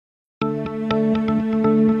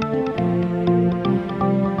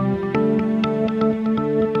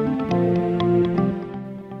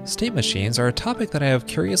State machines are a topic that I have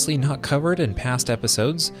curiously not covered in past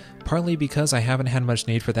episodes, partly because I haven't had much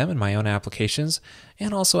need for them in my own applications,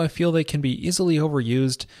 and also I feel they can be easily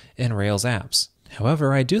overused in Rails apps.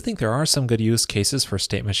 However, I do think there are some good use cases for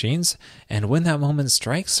state machines, and when that moment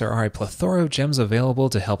strikes, there are a plethora of gems available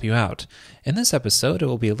to help you out. In this episode, it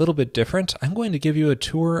will be a little bit different. I'm going to give you a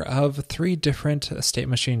tour of 3 different state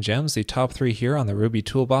machine gems, the top 3 here on the Ruby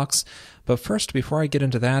toolbox. But first, before I get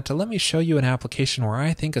into that, let me show you an application where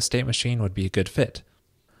I think a state machine would be a good fit.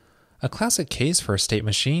 A classic case for a state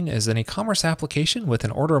machine is an e-commerce application with an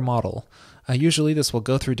order model. Usually this will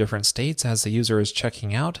go through different states as the user is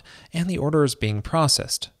checking out and the order is being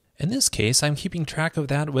processed. In this case, I'm keeping track of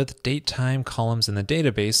that with datetime columns in the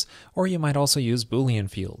database, or you might also use boolean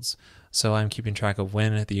fields. So I'm keeping track of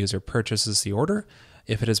when the user purchases the order.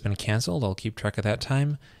 If it has been canceled, I'll keep track of that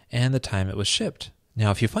time and the time it was shipped. Now,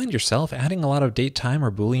 if you find yourself adding a lot of datetime or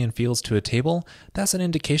boolean fields to a table, that's an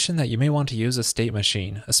indication that you may want to use a state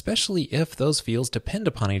machine, especially if those fields depend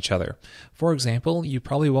upon each other. For example, you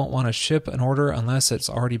probably won't want to ship an order unless it's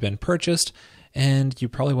already been purchased, and you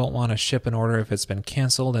probably won't want to ship an order if it's been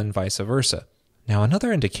canceled and vice versa. Now,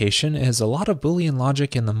 another indication is a lot of boolean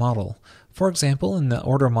logic in the model. For example, in the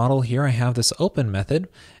order model here, I have this open method,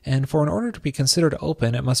 and for an order to be considered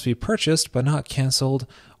open, it must be purchased but not canceled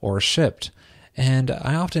or shipped. And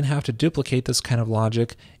I often have to duplicate this kind of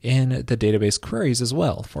logic in the database queries as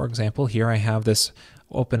well. For example, here I have this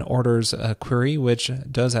open orders query, which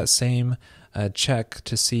does that same check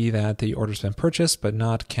to see that the order's been purchased but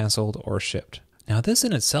not canceled or shipped. Now, this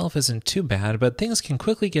in itself isn't too bad, but things can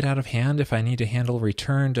quickly get out of hand if I need to handle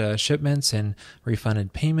returned shipments and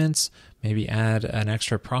refunded payments, maybe add an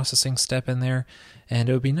extra processing step in there. And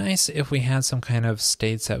it would be nice if we had some kind of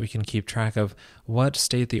states that we can keep track of what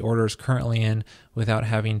state the order is currently in without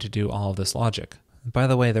having to do all of this logic. By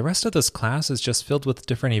the way, the rest of this class is just filled with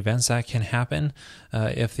different events that can happen.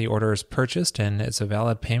 If the order is purchased and it's a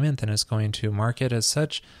valid payment, then it's going to mark it as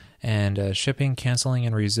such. And shipping, canceling,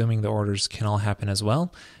 and resuming the orders can all happen as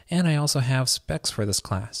well. And I also have specs for this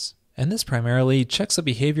class. And this primarily checks the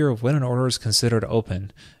behavior of when an order is considered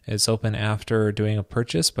open. It's open after doing a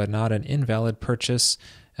purchase, but not an invalid purchase.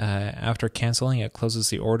 After canceling, it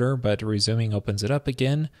closes the order, but resuming opens it up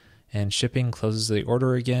again. And shipping closes the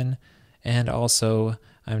order again. And also,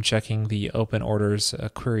 I'm checking the open orders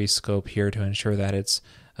query scope here to ensure that it's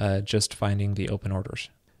just finding the open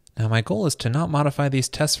orders. Now, my goal is to not modify these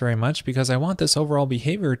tests very much because I want this overall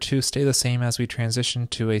behavior to stay the same as we transition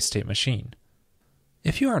to a state machine.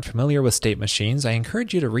 If you aren't familiar with state machines, I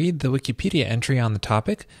encourage you to read the Wikipedia entry on the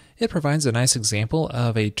topic. It provides a nice example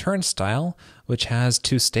of a turnstile which has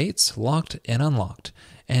 2 states, locked and unlocked.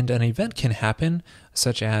 And an event can happen,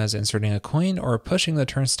 such as inserting a coin or pushing the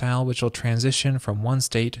turnstile, which will transition from one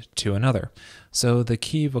state to another. So the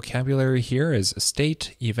key vocabulary here is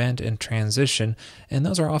state, event, and transition, and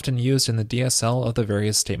those are often used in the DSL of the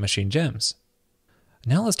various state machine gems.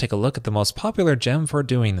 Now let's take a look at the most popular gem for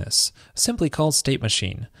doing this, simply called state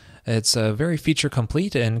machine. It's very feature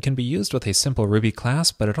complete and can be used with a simple Ruby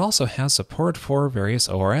class, but it also has support for various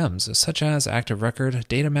ORMs, such as Active Record,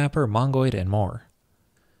 Data Mapper, Mongoid, and more.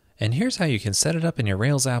 And here's how you can set it up in your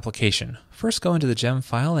Rails application. First, go into the gem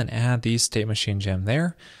file and add the state machine gem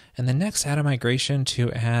there, and then next add a migration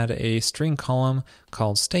to add a string column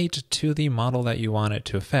called state to the model that you want it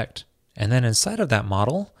to affect. And then inside of that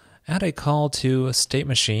model, add a call to state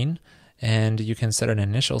machine, and you can set an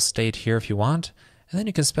initial state here if you want, and then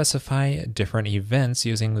you can specify different events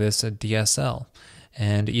using this DSL.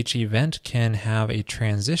 And each event can have a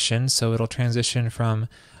transition, so it'll transition from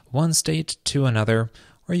one state to another,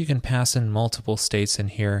 or you can pass in multiple states in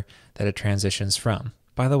here that it transitions from.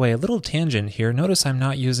 By the way, a little tangent here. Notice I'm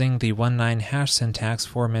not using the 1.9 hash syntax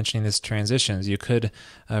for mentioning these transitions. You could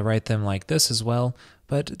write them like this as well,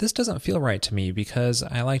 but this doesn't feel right to me because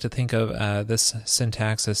I like to think of this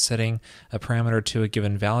syntax as setting a parameter to a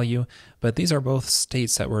given value, but these are both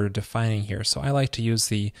states that we're defining here, so I like to use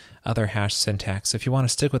the other hash syntax. If you want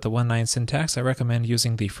to stick with the 1.9 syntax, I recommend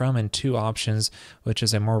using the from and to options, which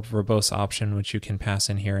is a more verbose option which you can pass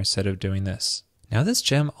in here instead of doing this. Now this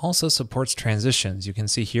gem also supports transitions. You can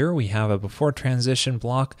see here we have a before transition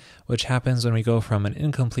block, which happens when we go from an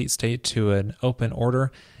incomplete state to an open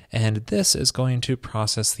order, and this is going to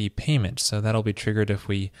process the payment. So that'll be triggered if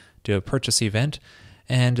we do a purchase event,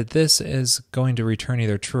 and this is going to return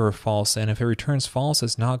either true or false, and if it returns false,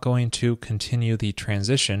 it's not going to continue the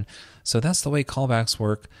transition. So that's the way callbacks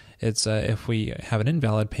work. It's if we have an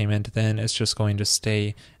invalid payment, then it's just going to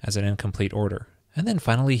stay as an incomplete order. And then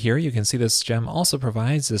finally here you can see this gem also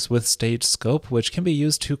provides this with state scope, which can be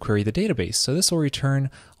used to query the database. So this will return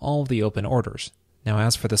all of the open orders. Now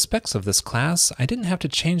as for the specs of this class, I didn't have to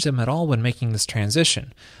change them at all when making this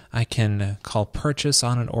transition. I can call purchase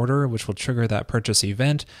on an order, which will trigger that purchase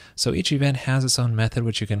event. So each event has its own method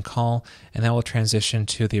which you can call, and that will transition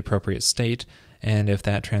to the appropriate state. And if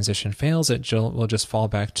that transition fails, it will just fall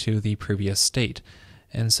back to the previous state.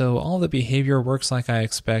 And so all the behavior works like I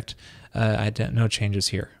expect. No changes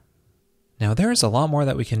here. Now there's a lot more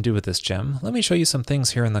that we can do with this gem. Let me show you some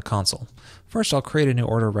things here in the console. First, I'll create a new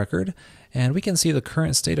order record, and we can see the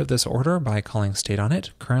current state of this order by calling state on it,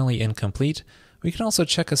 currently incomplete. We can also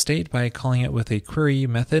check a state by calling it with a query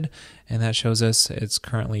method, and that shows us it's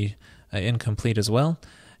currently incomplete as well.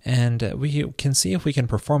 And we can see if we can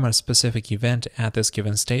perform a specific event at this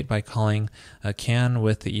given state by calling a can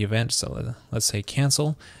with the event. So let's say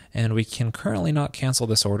cancel, and we can currently not cancel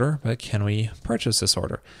this order, but can we purchase this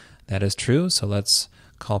order? That is true, so let's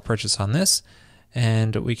call purchase on this.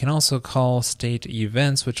 And we can also call state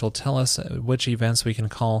events, which will tell us which events we can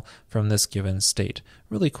call from this given state.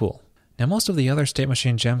 Really cool. Now most of the other state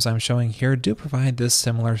machine gems I'm showing here do provide this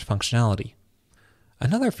similar functionality.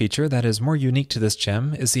 Another feature that is more unique to this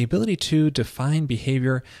gem is the ability to define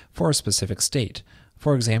behavior for a specific state.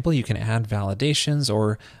 For example, you can add validations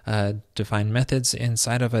or define methods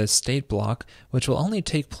inside of a state block, which will only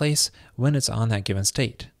take place when it's on that given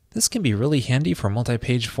state. This can be really handy for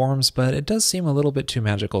multi-page forms, but it does seem a little bit too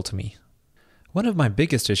magical to me. One of my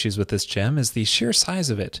biggest issues with this gem is the sheer size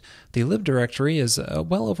of it. The lib directory is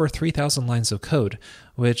well over 3,000 lines of code,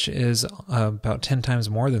 which is about 10 times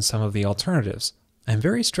more than some of the alternatives. I'm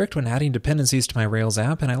very strict when adding dependencies to my Rails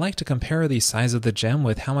app, and I like to compare the size of the gem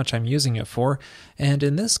with how much I'm using it for, and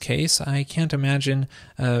in this case, I can't imagine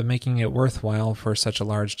making it worthwhile for such a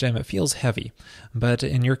large gem. It feels heavy, but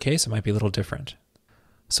in your case, it might be a little different.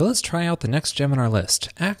 So let's try out the next gem on our list,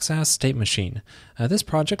 Acts as State Machine. This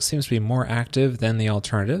project seems to be more active than the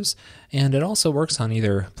alternatives, and it also works on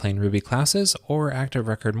either plain Ruby classes or active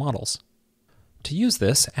record models. To use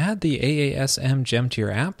this, add the AASM gem to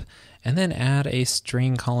your app, and then add a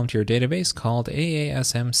string column to your database called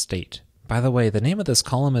AASM state. By the way, the name of this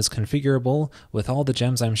column is configurable with all the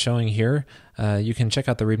gems I'm showing here. You can check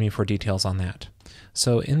out the README for details on that.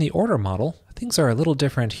 So in the order model, things are a little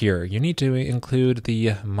different here. You need to include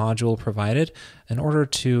the module provided in order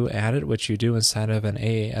to add it, which you do inside of an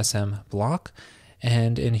AASM block.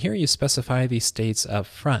 And in here you specify the states up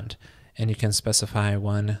front, and you can specify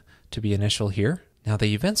one to be initial here. Now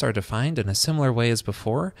the events are defined in a similar way as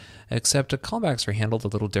before, except callbacks are handled a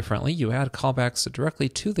little differently. You add callbacks directly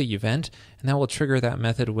to the event, and that will trigger that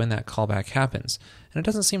method when that callback happens. And it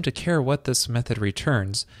doesn't seem to care what this method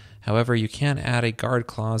returns. However, you can add a guard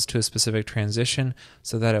clause to a specific transition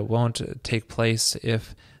so that it won't take place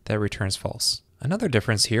if that returns false. Another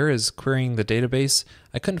difference here is querying the database.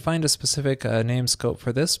 I couldn't find a specific name scope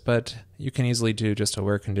for this, but you can easily do just a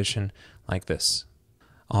where condition like this.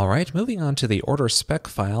 Alright, moving on to the order spec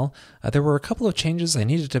file, there were a couple of changes I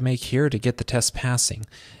needed to make here to get the test passing.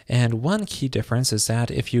 And one key difference is that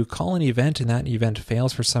if you call an event and that event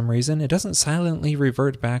fails for some reason, it doesn't silently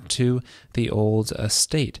revert back to the old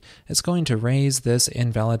state. It's going to raise this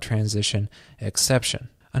invalid transition exception.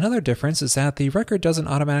 Another difference is that the record doesn't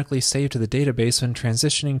automatically save to the database when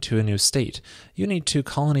transitioning to a new state. You need to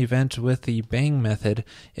call an event with the bang method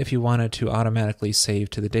if you want it to automatically save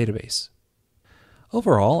to the database.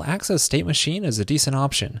 Overall, Acts as State Machine is a decent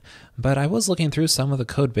option, but I was looking through some of the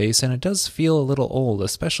code base and it does feel a little old,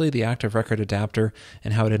 especially the active record adapter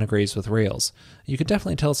and how it integrates with Rails. You can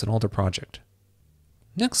definitely tell it's an older project.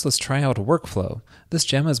 Next, let's try out Workflow. This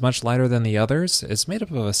gem is much lighter than the others. It's made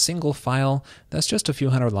up of a single file that's just a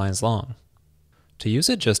few hundred lines long. To use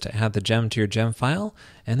it, just add the gem to your gem file,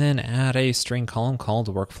 and then add a string column called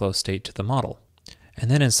Workflow State to the model. And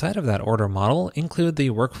then inside of that order model, include the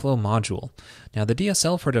workflow module. Now the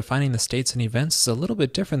DSL for defining the states and events is a little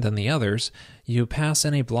bit different than the others. You pass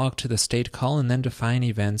in a block to the state call and then define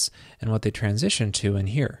events and what they transition to in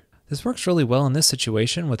here. This works really well in this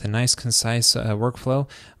situation with a nice concise workflow,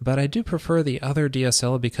 but I do prefer the other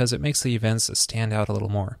DSL because it makes the events stand out a little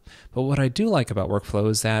more. But what I do like about workflow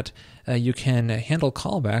is that you can handle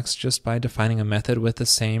callbacks just by defining a method with the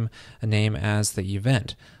same name as the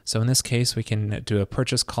event. So in this case, we can do a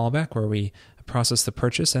purchase callback where we process the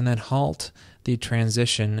purchase and then halt the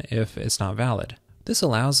transition if it's not valid. This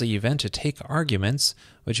allows the event to take arguments,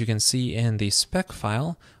 which you can see in the spec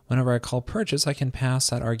file. Whenever I call purchase, I can pass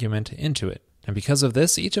that argument into it. And because of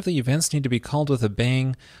this, each of the events need to be called with a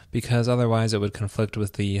bang because otherwise it would conflict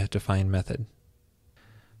with the defined method.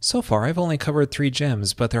 So far, I've only covered 3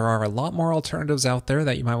 gems, but there are a lot more alternatives out there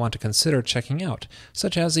that you might want to consider checking out,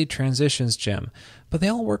 such as the transitions gem, but they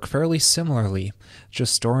all work fairly similarly,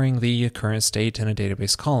 just storing the current state in a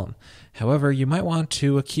database column. However, you might want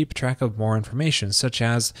to keep track of more information, such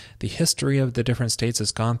as the history of the different states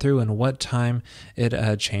it's gone through and what time it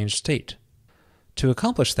changed state. To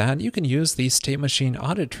accomplish that, you can use the State Machine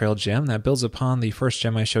Audit Trail gem that builds upon the first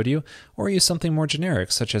gem I showed you, or use something more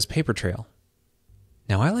generic, such as Paper Trail.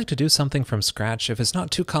 Now, I like to do something from scratch if it's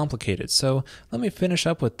not too complicated, so let me finish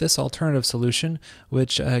up with this alternative solution,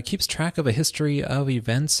 which keeps track of a history of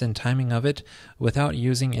events and timing of it without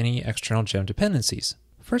using any external gem dependencies.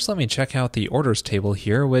 First, let me check out the orders table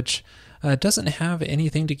here, which doesn't have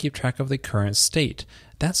anything to keep track of the current state.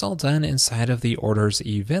 That's all done inside of the orders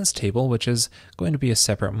events table, which is going to be a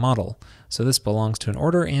separate model. So this belongs to an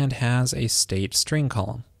order and has a state string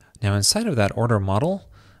column. Now, inside of that order model,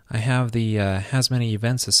 I have the has many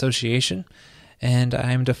events association, and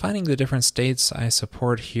I'm defining the different states I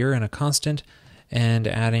support here in a constant and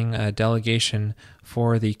adding a delegation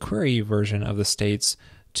for the query version of the states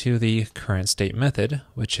to the current state method,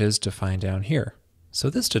 which is defined down here. So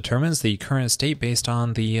this determines the current state based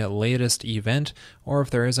on the latest event, or if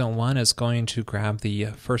there isn't one, it's going to grab the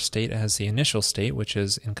first state as the initial state, which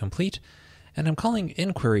is incomplete. And I'm calling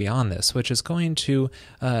inquiry on this, which is going to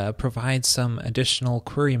provide some additional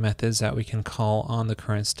query methods that we can call on the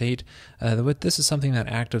current state. This is something that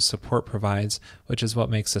active support provides, which is what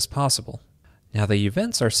makes this possible. Now, the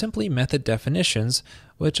events are simply method definitions,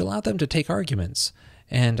 which allow them to take arguments.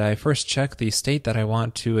 And I first check the state that I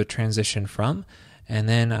want to transition from, and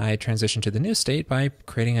then I transition to the new state by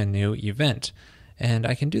creating a new event. And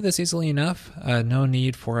I can do this easily enough, no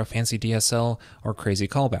need for a fancy DSL or crazy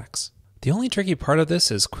callbacks. The only tricky part of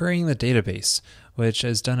this is querying the database, which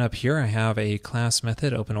is done up here. I have a class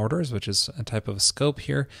method, openOrders, which is a type of scope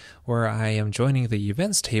here, where I am joining the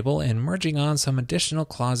events table and merging on some additional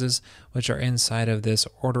clauses which are inside of this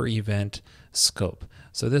order event scope.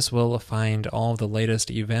 So this will find all of the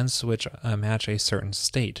latest events which match a certain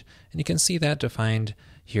state. And you can see that defined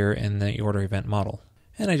here in the order event model.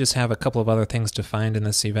 And I just have a couple of other things defined in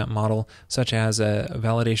this event model, such as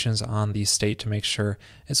validations on the state to make sure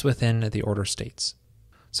it's within the order states.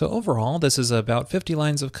 So overall, this is about 50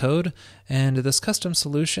 lines of code, and this custom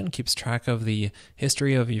solution keeps track of the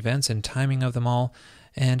history of events and timing of them all,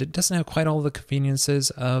 and it doesn't have quite all the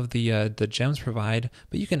conveniences of the gems provide,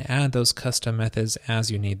 but you can add those custom methods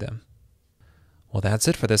as you need them. Well, that's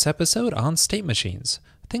it for this episode on state machines.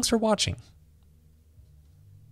 Thanks for watching.